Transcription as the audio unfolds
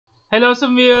Hello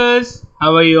some viewers,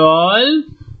 how are you all?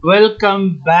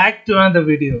 Welcome back to another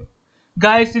video.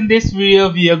 Guys, in this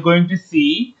video we are going to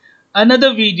see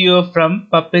another video from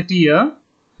Puppeteer.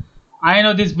 I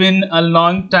know it's been a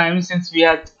long time since we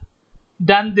had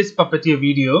done this Puppeteer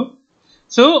video.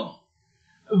 So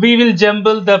we will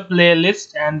jumble the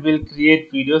playlist and we'll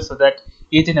create videos so that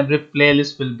each and every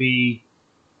playlist will be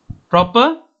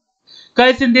proper.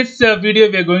 Guys, in this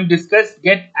video we are going to discuss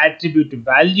get attribute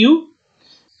value.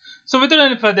 So without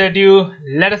any further ado,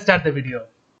 let us start the video.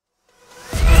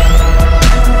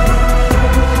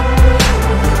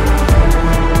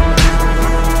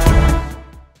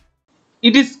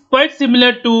 It is quite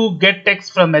similar to get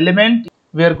text from element.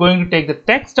 We are going to take the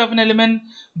text of an element,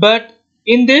 but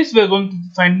in this we are going to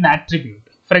find an attribute.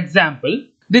 For example,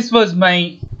 this was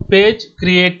my page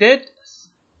created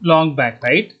long back,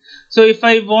 right? So if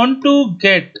I want to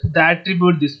get the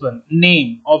attribute, this one,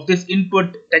 name of this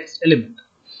input text element.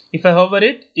 If I hover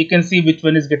it, you can see which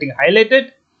one is getting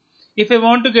highlighted. If I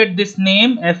want to get this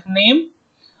name, fname,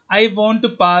 I want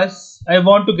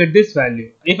to get this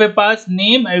value. If I pass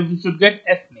name, I should get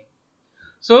fname.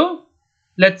 So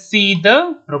let's see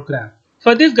the program.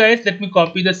 For this, guys, let me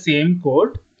copy the same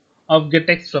code of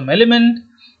getText from element.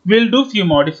 We'll do few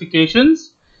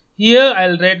modifications. Here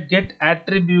I'll write get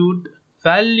attribute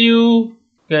value,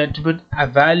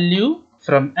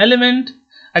 from element.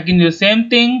 I can use same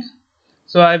thing.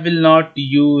 So I will not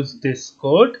use this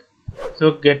code.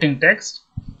 So getting text.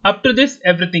 Up to this,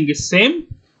 everything is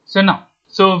same. So now,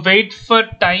 wait for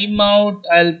timeout.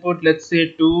 I'll put, let's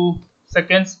say, 2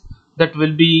 seconds. That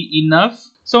will be enough.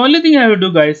 So only thing I have to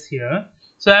do, guys, here.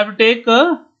 So I have to take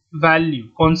a value,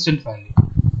 constant value,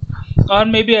 or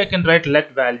maybe I can write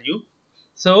let value.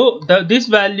 So this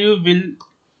value will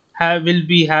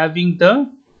be having the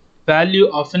value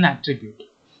of an attribute,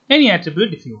 any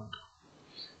attribute if you want.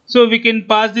 So we can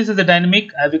pass this as a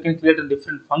dynamic. We can create a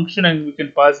different function and we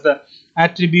can pass the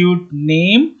attribute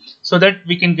name so that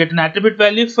we can get an attribute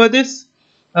value. For this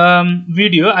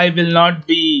video, I will not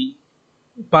be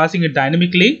passing it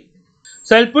dynamically.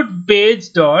 So I'll put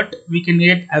page dot, we can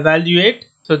get evaluate.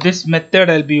 So this method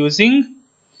I'll be using.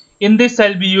 In this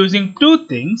I'll be using two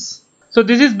things. So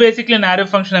this is basically an arrow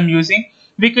function I'm using.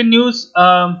 We can use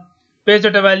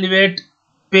page.evaluate,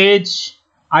 page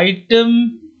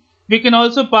item. We can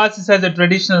also pass this as a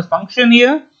traditional function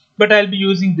here, but I'll be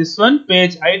using this one,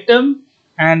 page item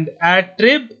and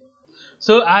attrib.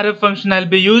 So arrow function I'll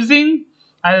be using,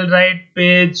 I'll write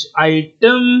page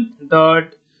item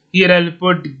dot, here I'll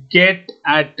put get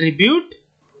attribute,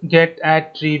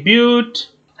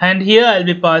 and here I'll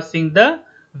be passing the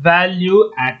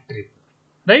value attrib,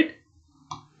 right?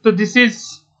 So this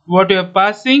is what we are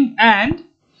passing, and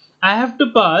I have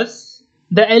to pass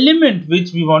the element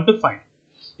which we want to find.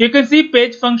 You can see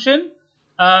page function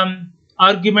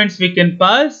arguments we can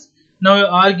pass. Now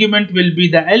argument will be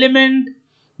the element.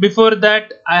 Before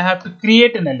that I have to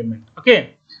create an element.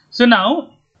 Okay. So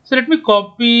now, let me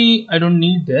copy. I don't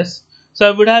need this. So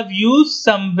I would have used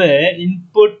somewhere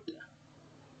input,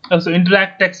 also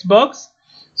interact text box.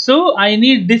 So I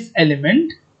need this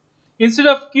element. Instead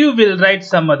of q, we'll write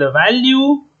some other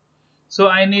value. So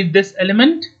I need this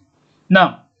element.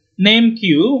 Now name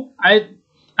q, I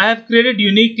have created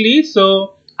uniquely,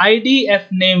 so id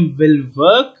fname will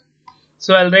work.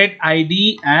 So I'll write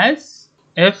id as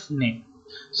fname.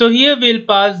 So here we'll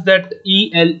pass that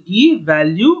ele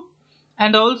value,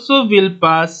 and also we'll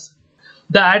pass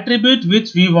the attribute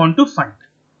which we want to find.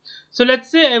 So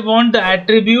let's say I want the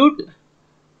attribute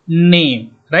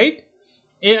name, right?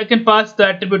 I can pass the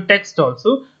attribute text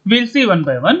also. We'll see one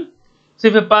by one. So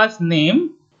if I pass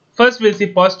name, first we'll see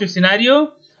positive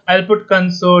scenario. I'll put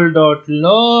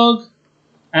console.log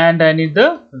and I need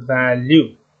the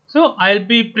value. So I'll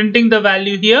be printing the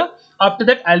value here. After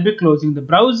that I'll be closing the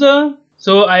browser.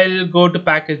 So I'll go to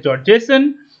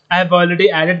package.json. I have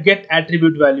already added get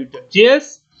attribute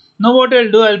value.js. Now what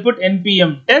I'll do, I'll put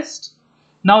npm test.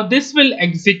 Now this will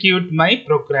execute my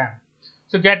program.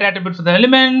 So get attribute for the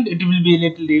element, it will be a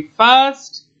little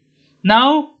fast.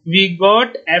 Now we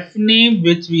got fname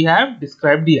which we have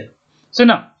described here. So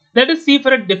now let us see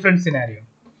for a different scenario.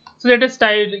 So let us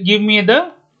give me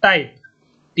the type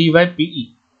type.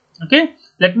 Okay,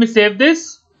 let me save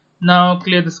this. Now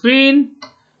clear the screen.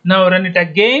 Now run it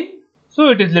again. So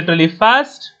it is literally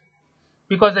fast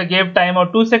because I gave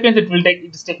timeout 2 seconds. It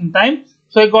is taking time.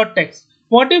 So I got text.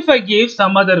 What if I gave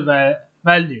some other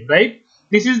value, right?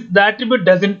 This is the attribute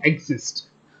doesn't exist.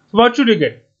 So what should you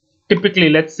get? Typically,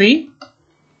 let's see.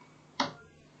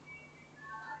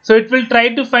 So it will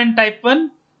try to find type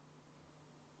 1.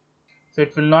 So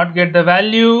it will not get the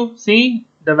value. See,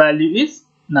 the value is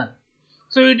null.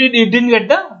 So it didn't get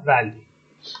the value.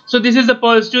 So this is the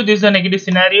positive, these are negative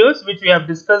scenarios which we have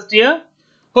discussed here.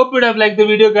 Hope you would have liked the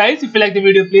video, guys. If you like the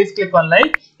video, please click on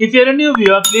like. If you are a new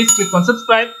viewer, please click on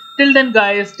subscribe. Till then,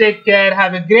 guys, take care.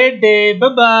 Have a great day.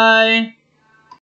 Bye bye.